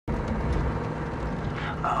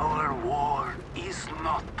Our war is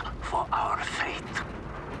not for our fate.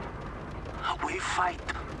 We fight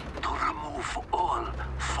to remove all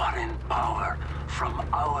foreign power from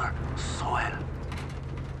our soil.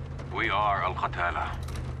 We are Al-Qatala.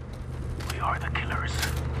 We are the killers.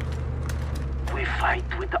 We fight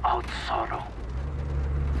without sorrow.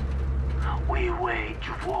 We wage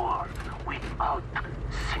war without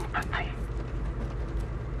sympathy.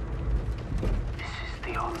 This is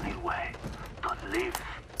the only way to live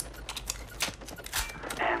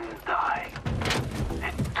and die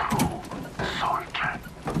a true soldier.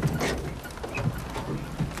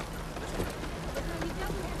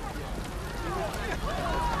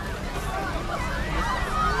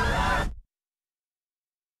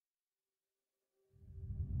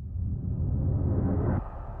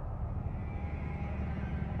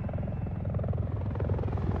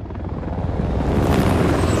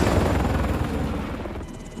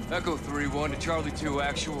 Echo 3-1 to Charlie 2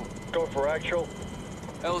 actual. Go for actual.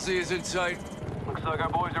 LZ is in sight. Looks like our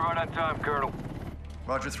boys are right on time, Colonel.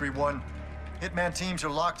 Roger 3-1. Hitman teams are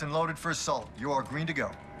locked and loaded for assault. You are green to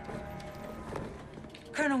go.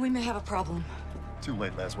 Colonel, we may have a problem. Too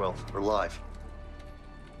late, Laswell. We're live.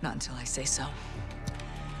 Not until I say so.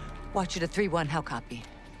 Watch it at 3-1, how copy?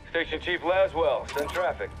 Station Chief Laswell, send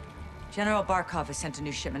traffic. General Barkov has sent a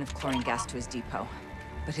new shipment of chlorine gas to his depot.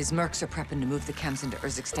 But his mercs are prepping to move the chems into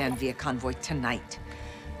Urzikstan via convoy tonight.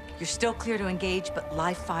 You're still clear to engage, but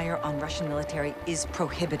live fire on Russian military is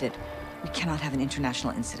prohibited. We cannot have an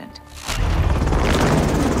international incident.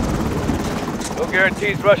 No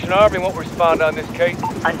guarantees Russian army won't respond on this, Kate.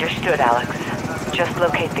 Understood, Alex. Just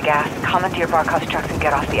locate the gas, comment to your Barkov's trucks, and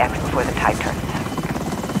get off the X before the tide turns.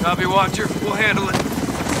 Copy, Watcher. We'll handle it.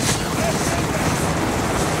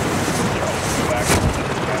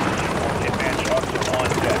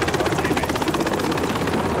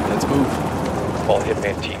 Let's move. All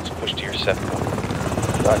Hitman teams push to your set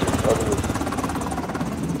point. Roger,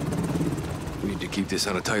 We need to keep this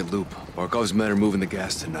on a tight loop. Barkov's men are moving the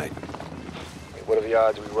gas tonight. Hey, what are the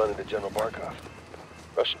odds we run into General Barkov?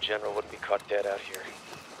 Russian general wouldn't be caught dead out here.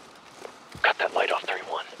 Cut that light off,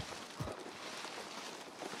 3-1.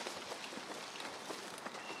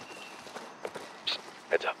 Psst,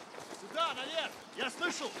 heads up. Сюда, наверх! Я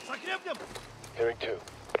слышал! Закрепнем! Hearing 2.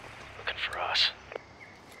 Looking for us.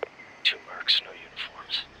 2 mercs, no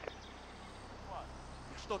uniforms.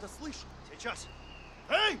 Я что-то слышу. Сейчас.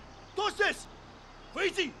 Эй! Кто здесь?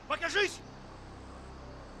 Выйди! Покажись!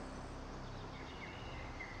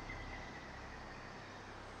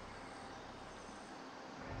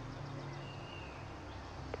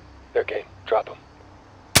 They're game. Drop them.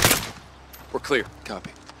 We're clear.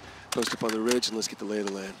 Copy. Post up on the ridge and let's get the lay of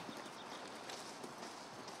the land.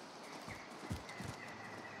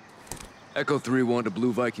 Echo 3-1 to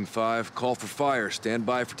Blue Viking 5. Call for fire. Stand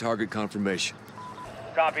by for target confirmation.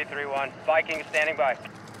 Copy, 3-1. Viking standing by.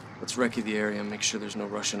 Let's recce the area and make sure there's no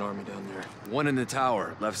Russian army down there. One in the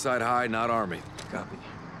tower. Left side high, not army. Copy.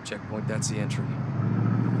 Checkpoint, that's the entry.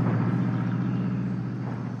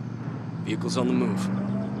 Vehicles on the move.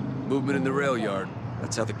 Movement in the rail yard.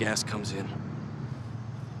 That's how the gas comes in.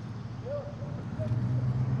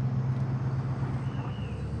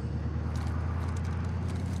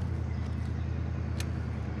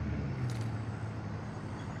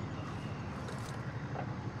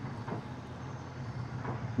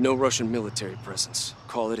 No Russian military presence.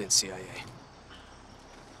 Call it in, CIA.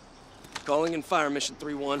 Calling in fire mission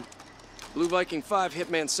 3-1. Blue Viking 5,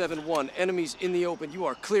 Hitman 7-1. Enemies in the open. You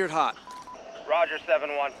are cleared hot. Roger,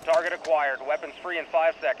 7-1. Target acquired. Weapons free in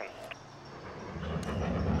 5 seconds.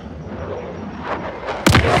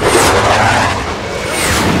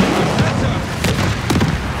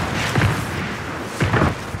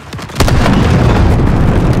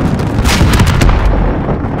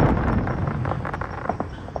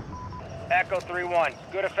 Echo 3-1.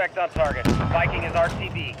 Good effect on target. Viking is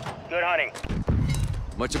RTB. Good hunting.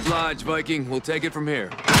 Much obliged, Viking. We'll take it from here.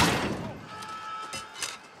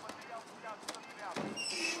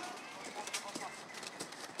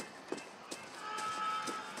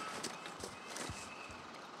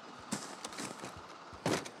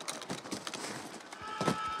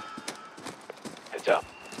 Heads up.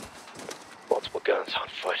 Multiple guns on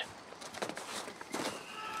foot.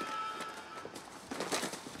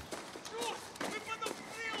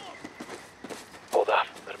 Hold off.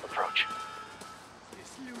 Let him approach.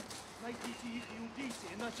 Если найдите их и убейте,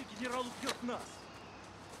 иначе генерал убьет нас.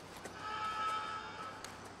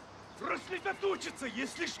 Рассредоточиться!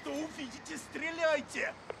 Если что увидите,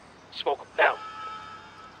 стреляйте! Smoke him now.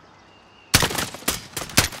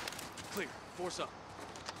 Clear. Force up.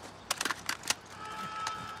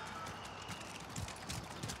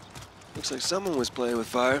 Looks like someone was playing with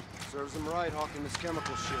fire. Serves them right, hawking this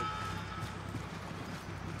chemical shit.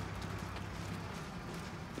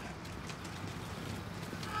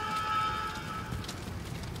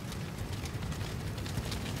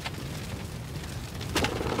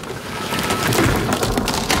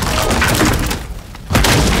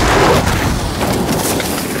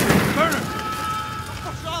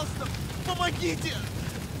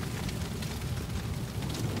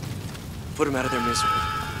 Put them out of their misery.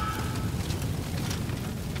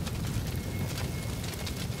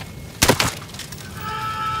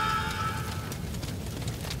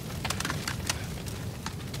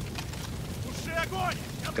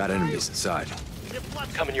 Got enemies inside.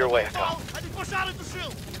 Coming your way, Echo.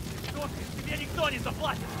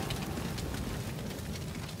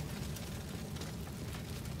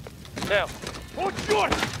 Now. Oh,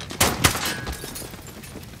 черт!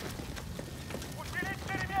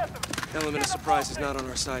 Element of surprise is not on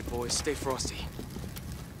our side, boys. Stay frosty.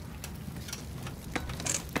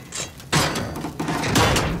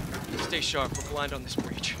 Stay sharp. We're blind on this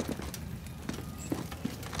breach.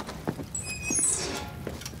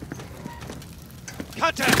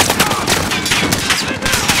 Contact!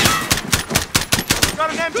 Got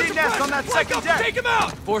an empty nest on that second deck! Take him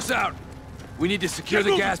out! Force out! We need to secure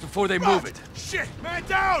the gas before they move it. Shit! Man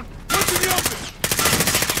down! What's in the open?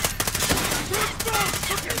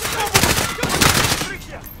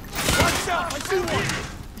 Watch out! I see one!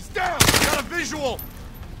 He's down! Got a visual!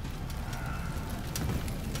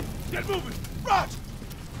 Get moving! Raj!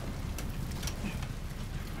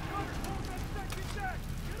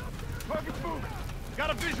 Target's moving! Got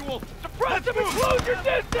a visual! Suppress him and close your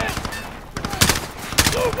distance!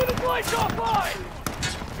 Move with his lights offline!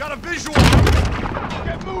 Got a visual!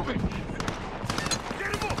 Get moving!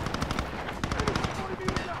 Get him up!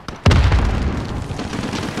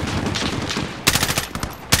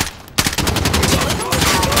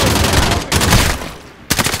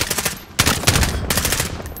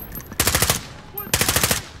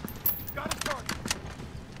 Got his target!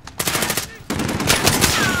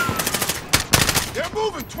 They're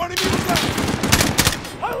moving! 20 meters out!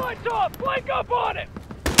 Highlights off! Flank up on it!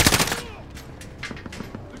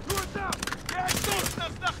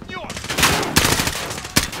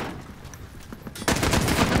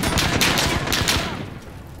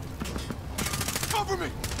 Cover me!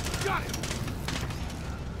 Got him!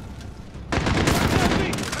 I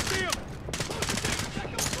see him!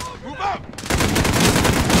 Move out!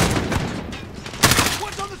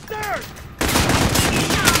 One's on the stairs!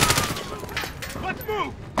 Let's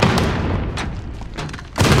move!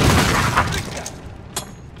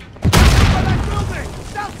 By that building!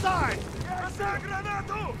 South side!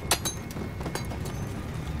 Granatu!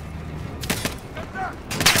 Get there!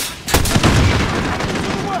 To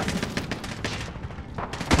the west!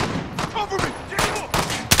 Cover me!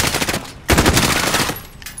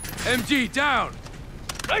 MG, down!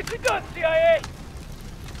 Nicely done, CIA!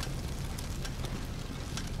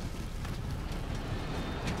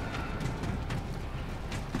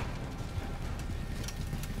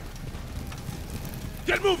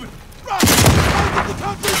 Get moving! Run! Target the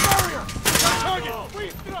concrete barrier! Got target!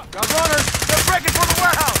 Got runners! They're breaking for the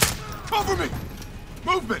warehouse! Cover me!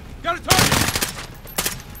 Movement! Got a target!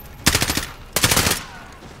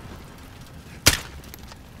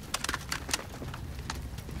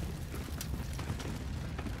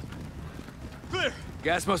 Clear!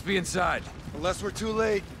 Gas must be inside. Unless we're too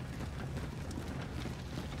late.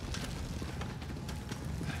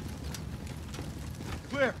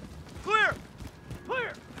 Clear! Clear!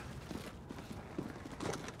 Clear!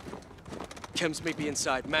 Chems may be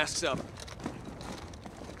inside. Masks up.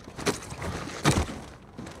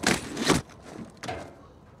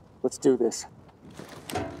 Let's do this.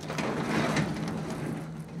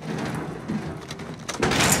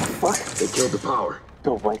 Fuck. They killed the power.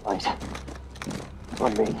 Go white light.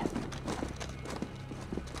 On me.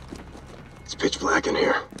 It's pitch black in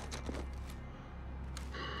here.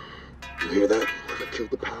 You hear that? Whoever killed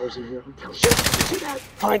the powers in here? Shit! You see that?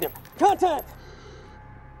 Find him. Contact!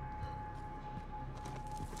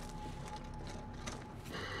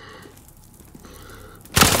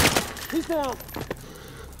 He's down.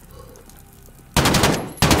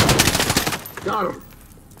 Got him.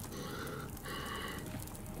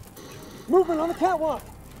 Movement on the catwalk.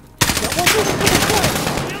 Got one moving to the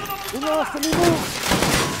side. We lost him. He moved.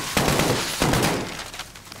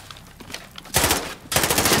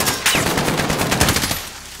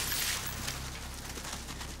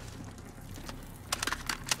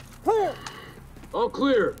 Clear. All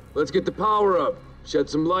clear. Let's get the power up. Shed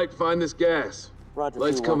some light, find this gas. Roger.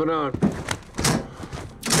 Light's coming on.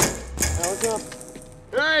 Power's up.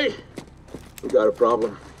 Hey! We got a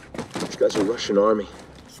problem. These guys are Russian army.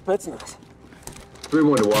 Spetsnaz.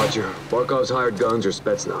 3-1 to Watcher. Barkov's hired guns or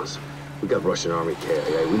Spetsnaz. We got Russian army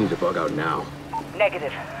KIA. We need to bug out now.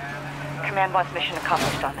 Negative. Command wants mission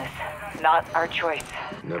accomplished on this. Not our choice.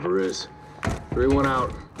 Never is. 3-1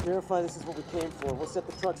 out. Verify this is what we came for. We'll set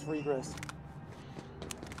the trucks for egress.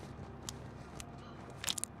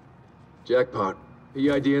 Jackpot.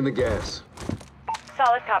 PID in the gas.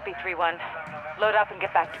 Solid copy, 3-1. Load up and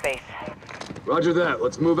get back to base. Roger that.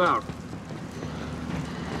 Let's move out.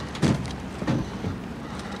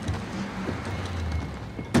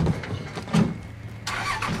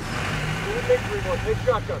 Take 3-1. Take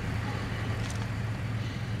shotgun.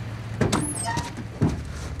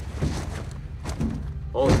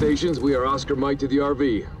 All stations, we are Oscar Mike to the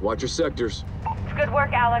RV. Watch your sectors. It's good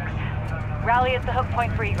work, Alex. Rally at the hook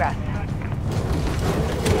point for egress.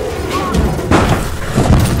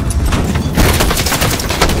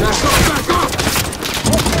 Back off! Back off!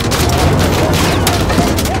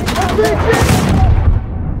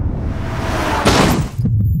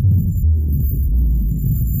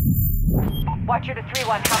 Watcher to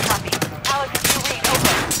 3-1, how copy? Alex, you read,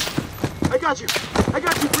 over. I got you!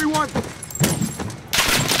 3-1!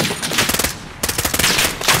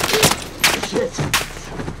 Shit!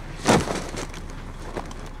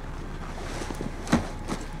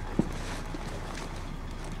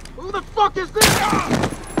 Who the fuck is this?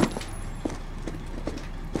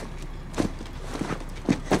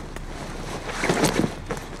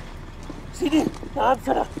 Sidi,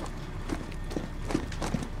 answer.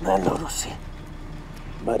 Mando Russi.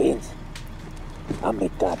 Marines.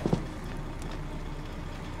 Amitab.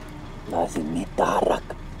 Lazim nitarak.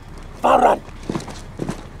 Faran.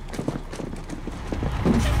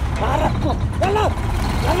 Farakku. Yalla!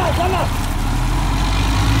 Yalla! Yalla!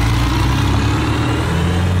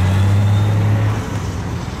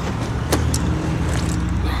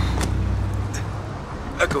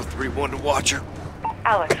 Echo 3-1 to Watcher.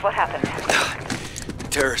 Alex, what happened?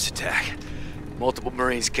 Terrorist attack. Multiple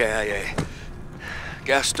Marines KIA.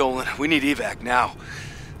 Gas stolen. We need evac now.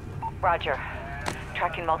 Roger.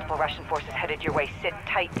 Tracking multiple Russian forces headed your way. Sit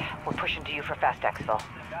tight. We're pushing to you for fast exfil.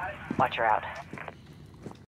 Watcher out.